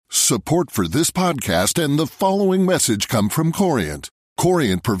Support for this podcast and the following message come from Corient.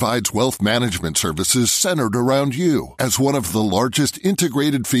 Corient provides wealth management services centered around you. As one of the largest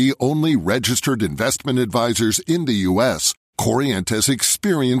integrated fee-only registered investment advisors in the U.S., Corient has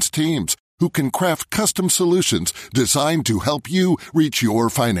experienced teams who can craft custom solutions designed to help you reach your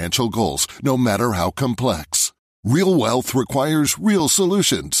financial goals, no matter how complex. Real wealth requires real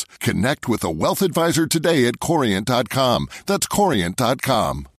solutions. Connect with a wealth advisor today at Corient.com. That's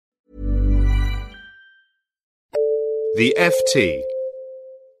Corient.com. The FT.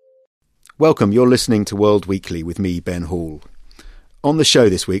 Welcome, you're listening to World Weekly with me, Ben Hall. On the show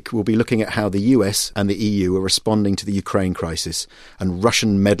this week, we'll be looking at how the US and the EU are responding to the Ukraine crisis and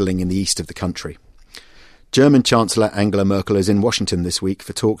Russian meddling in the east of the country. German Chancellor Angela Merkel is in Washington this week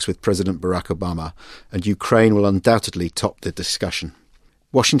for talks with President Barack Obama, and Ukraine will undoubtedly top the discussion.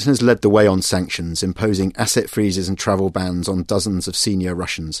 Washington has led the way on sanctions, imposing asset freezes and travel bans on dozens of senior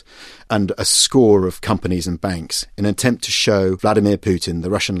Russians and a score of companies and banks in an attempt to show Vladimir Putin, the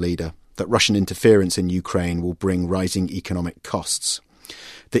Russian leader, that Russian interference in Ukraine will bring rising economic costs.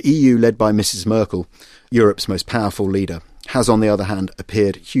 The EU, led by Mrs. Merkel, Europe's most powerful leader, has, on the other hand,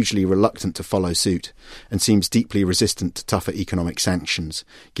 appeared hugely reluctant to follow suit and seems deeply resistant to tougher economic sanctions,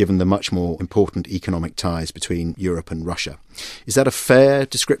 given the much more important economic ties between Europe and Russia. Is that a fair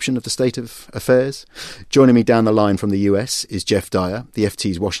description of the state of affairs? Joining me down the line from the US is Jeff Dyer, the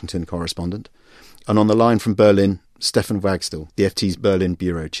FT's Washington correspondent, and on the line from Berlin, Stefan Wagstall, the FT's Berlin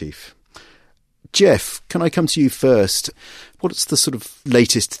bureau chief. Jeff, can I come to you first? What's the sort of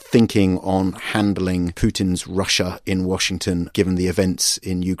latest thinking on handling Putin's Russia in Washington, given the events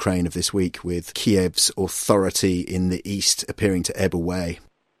in Ukraine of this week, with Kiev's authority in the east appearing to ebb away?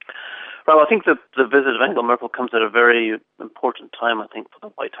 Well, I think the visit of Angela Merkel comes at a very important time, I think, for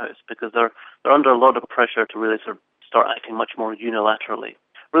the White House, because they're under a lot of pressure to really sort of start acting much more unilaterally.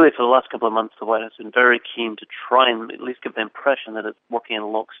 Really, for the last couple of months, the White House has been very keen to try and at least give the impression that it's working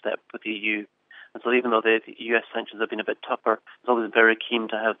in lockstep with the EU. And so even though the US sanctions have been a bit tougher, it's always very keen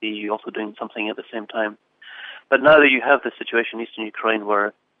to have the EU also doing something at the same time. But now that you have the situation in eastern Ukraine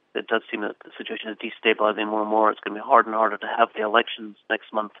where it does seem that the situation is destabilizing more and more, it's going to be harder and harder to have the elections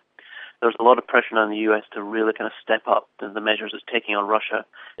next month. There's a lot of pressure on the US to really kind of step up the measures it's taking on Russia.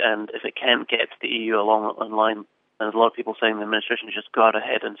 And if it can't get the EU along in line, there's a lot of people saying the administration should just go out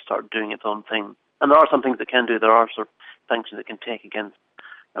ahead and start doing its own thing. And there are some things it can do. There are sort of sanctions it can take against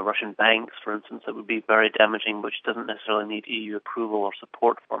Russian banks, for instance, that would be very damaging, which doesn't necessarily need EU approval or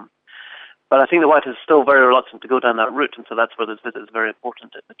support from. But I think the White House is still very reluctant to go down that route, and so that's where this visit is very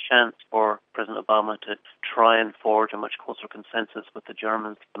important. It's a chance for President Obama to try and forge a much closer consensus with the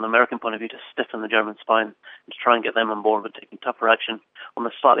Germans, from an American point of view, to stiffen the German spine and to try and get them on board with taking tougher action on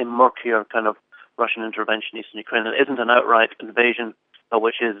the slightly murkier kind of Russian intervention in eastern Ukraine. It isn't an outright invasion, but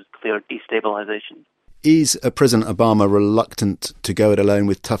which is clear destabilization. Is President Obama reluctant to go it alone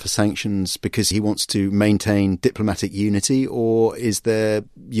with tougher sanctions because he wants to maintain diplomatic unity, or is there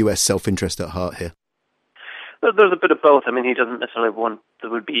US self-interest at heart here? There's a bit of both. I mean, he doesn't necessarily want there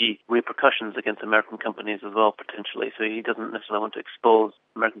would be repercussions against American companies as well, potentially, so he doesn't necessarily want to expose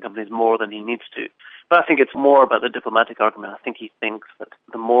American companies more than he needs to. But I think it's more about the diplomatic argument. I think he thinks that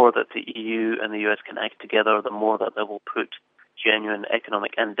the more that the EU and the US can act together, the more that they will put genuine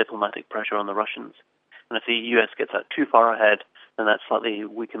economic and diplomatic pressure on the Russians. And if the US gets that too far ahead, then that slightly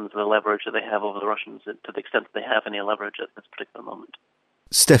weakens the leverage that they have over the Russians, to the extent that they have any leverage at this particular moment.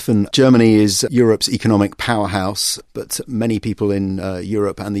 Stefan, Germany is Europe's economic powerhouse, but many people in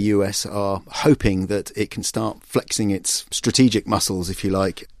Europe and the US are hoping that it can start flexing its strategic muscles, if you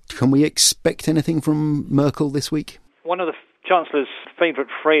like. Can we expect anything from Merkel this week? One of the Chancellor's favourite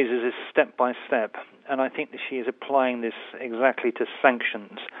phrases is step by step, and I think that she is applying this exactly to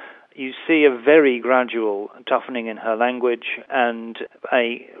sanctions. You see a very gradual toughening in her language and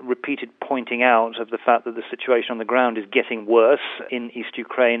a repeated pointing out of the fact that the situation on the ground is getting worse in East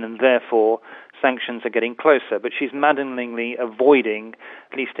Ukraine and therefore sanctions are getting closer. But she's maddeningly avoiding,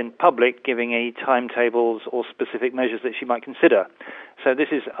 at least in public, giving any timetables or specific measures that she might consider. So this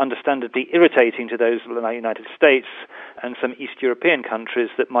is understandably irritating to those in the United States and some East European countries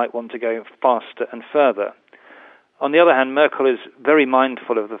that might want to go faster and further. On the other hand, Merkel is very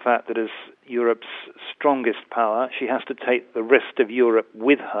mindful of the fact that as Europe's strongest power, she has to take the rest of Europe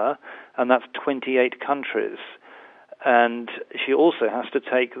with her, and that's 28 countries. And she also has to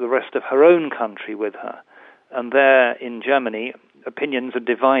take the rest of her own country with her. And there in Germany, opinions are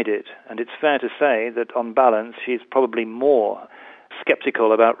divided. And it's fair to say that on balance, she's probably more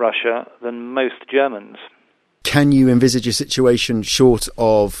skeptical about Russia than most Germans. Can you envisage a situation short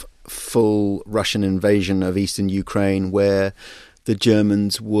of full Russian invasion of eastern Ukraine where the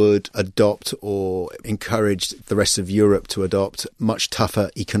Germans would adopt or encourage the rest of Europe to adopt much tougher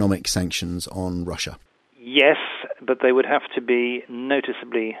economic sanctions on Russia? Yes, but they would have to be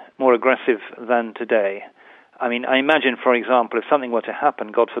noticeably more aggressive than today. I mean, I imagine, for example, if something were to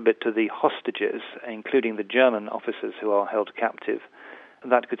happen, God forbid, to the hostages, including the German officers who are held captive,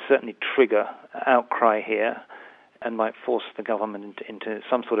 that could certainly trigger outcry here and might force the government into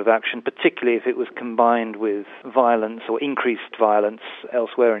some sort of action, particularly if it was combined with violence or increased violence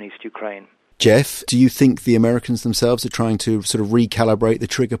elsewhere in East Ukraine. Jeff, do you think the Americans themselves are trying to sort of recalibrate the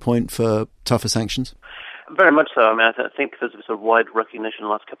trigger point for tougher sanctions? Very much so. I mean, I think there's a sort of wide recognition in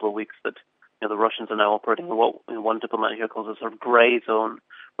the last couple of weeks that the Russians are now operating in what one diplomat here calls a sort of grey zone,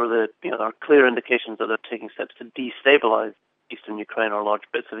 where there are clear indications that they're taking steps to destabilize eastern Ukraine or large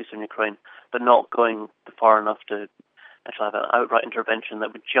bits of eastern Ukraine, but not going far enough to actually have an outright intervention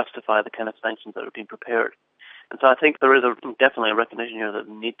that would justify the kind of sanctions that are being prepared. And so I think there is definitely a recognition here that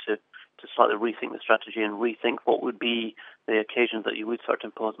we need to slightly rethink the strategy and rethink what would be the occasions that you would start to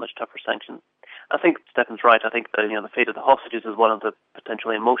impose much tougher sanctions. I think Stefan's right. I think the fate of the hostages is one of the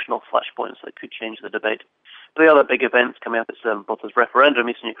potentially emotional flashpoints that could change the debate. But the other big events coming up is both this referendum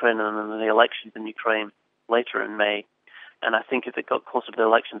in eastern Ukraine and then the elections in Ukraine later in May. And I think if it got closer to the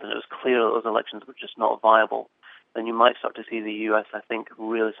elections and it was clear that those elections were just not viable, then you might start to see the US, I think,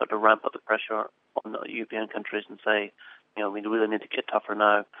 really start to ramp up the pressure on the European countries and say, we really need to get tougher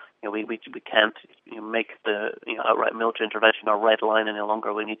now. We can't make the outright military intervention our red line any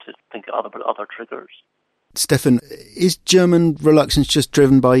longer. We need to think of other triggers. Stefan, is German reluctance just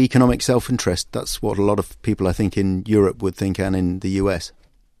driven by economic self-interest? That's what a lot of people, I think, in Europe would think and in the US.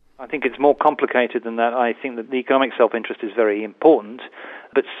 I think it's more complicated than that. I think that the economic self-interest is very important,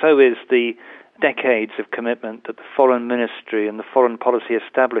 but so is the decades of commitment that the foreign ministry and the foreign policy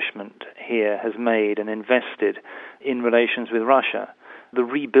establishment here has made and invested in relations with Russia. The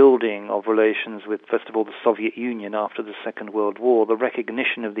rebuilding of relations with, first of all, the Soviet Union after the Second World War, the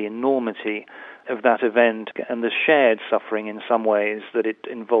recognition of the enormity of that event and the shared suffering in some ways that it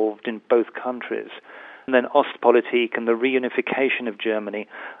involved in both countries. And then Ostpolitik and the reunification of Germany,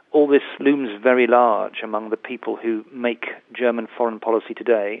 all this looms very large among the people who make German foreign policy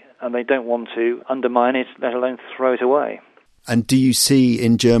today, and they don't want to undermine it, let alone throw it away. And do you see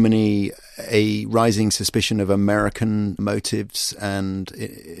in Germany a rising suspicion of American motives and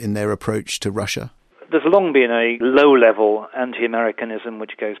in their approach to Russia? There's long been a low-level anti-Americanism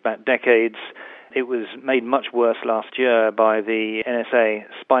which goes back decades. It was made much worse last year by the NSA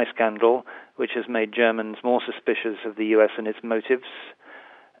spy scandal, which has made Germans more suspicious of the US and its motives.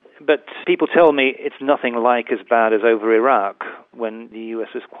 But people tell me it's nothing like as bad as over Iraq, when the US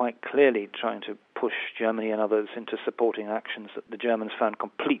was quite clearly trying to push Germany and others into supporting actions that the Germans found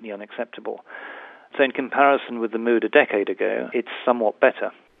completely unacceptable. So in comparison with the mood a decade ago, it's somewhat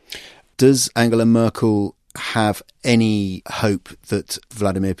better. Does Angela Merkel have any hope that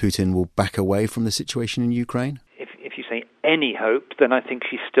Vladimir Putin will back away from the situation in Ukraine? If you say any hope, then I think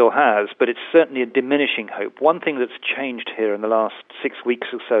she still has, but it's certainly a diminishing hope. One thing that's changed here in the last 6 weeks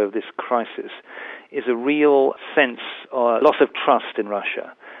or so of this crisis is a real sense or loss of trust in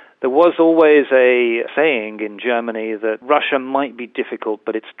Russia. There was always a saying in Germany that Russia might be difficult,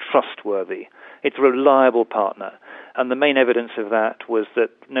 but it's trustworthy. It's a reliable partner. And the main evidence of that was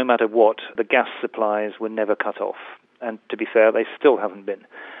that no matter what, the gas supplies were never cut off. And to be fair, they still haven't been.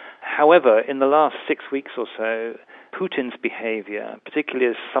 However, in the last 6 weeks or so, Putin's behavior, particularly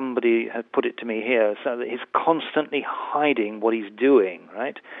as somebody had put it to me here, so that he's constantly hiding what he's doing,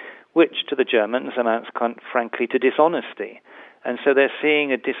 right? Which to the Germans amounts, frankly, to dishonesty. And so they're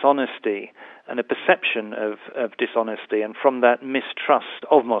seeing a dishonesty and a perception of dishonesty, and from that mistrust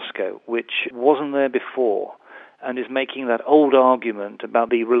of Moscow, which wasn't there before, and is making that old argument about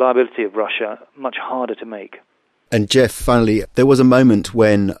the reliability of Russia much harder to make. And Jeff, finally, there was a moment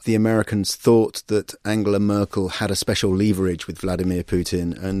when the Americans thought that Angela Merkel had a special leverage with Vladimir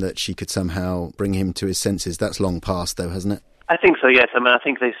Putin and that she could somehow bring him to his senses. That's long past, though, hasn't it? I think so, yes. I mean, I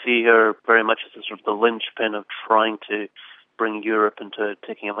think they see her very much as a sort of the linchpin of trying to bring Europe into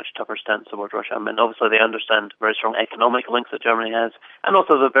taking a much tougher stance towards Russia. I mean, obviously they understand very strong economic links that Germany has, and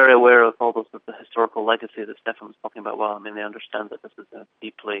also they're very aware of all the historical legacy that Stefan was talking about. Well, I mean, they understand that this is a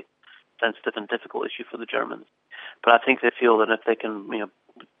deeply sensitive and difficult issue for the Germans. But I think they feel that if they can,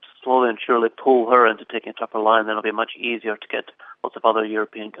 slowly and surely pull her into taking a tougher line, then it'll be much easier to get lots of other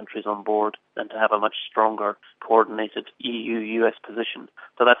European countries on board and to have a much stronger, coordinated EU-US position.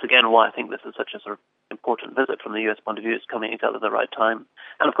 So that's again why I think this is such a sort of important visit from the US point of view. It's coming exactly at the right time.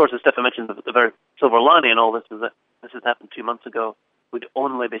 And of course, as Stefan mentioned, the very silver lining in all this is that this has happened 2 months ago. We'd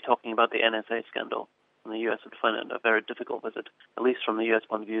only be talking about the NSA scandal. in the US would find it a very difficult visit. At least from the US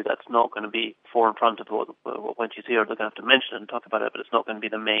point of view, that's not going to be forefront of what you see, or they're going to have to mention it and talk about it, but it's not going to be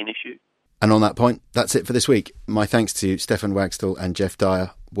the main issue. And on that point, that's it for this week. My thanks to Stefan Wagstall and Jeff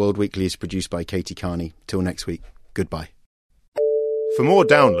Dyer. World Weekly is produced by Katie Carney. Till next week, goodbye. For more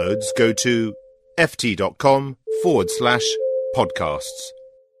downloads, go to ft.com/podcasts.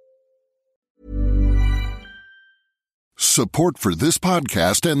 Support for this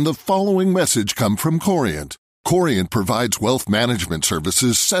podcast and the following message come from Corient. Corient provides wealth management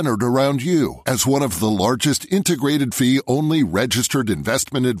services centered around you. As one of the largest integrated fee-only registered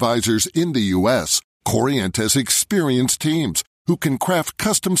investment advisors in the U.S., Corient has experienced teams who can craft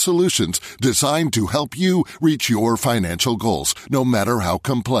custom solutions designed to help you reach your financial goals, no matter how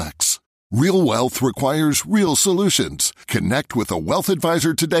complex. Real wealth requires real solutions. Connect with a wealth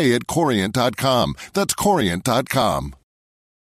advisor today at Corient.com. That's Corient.com.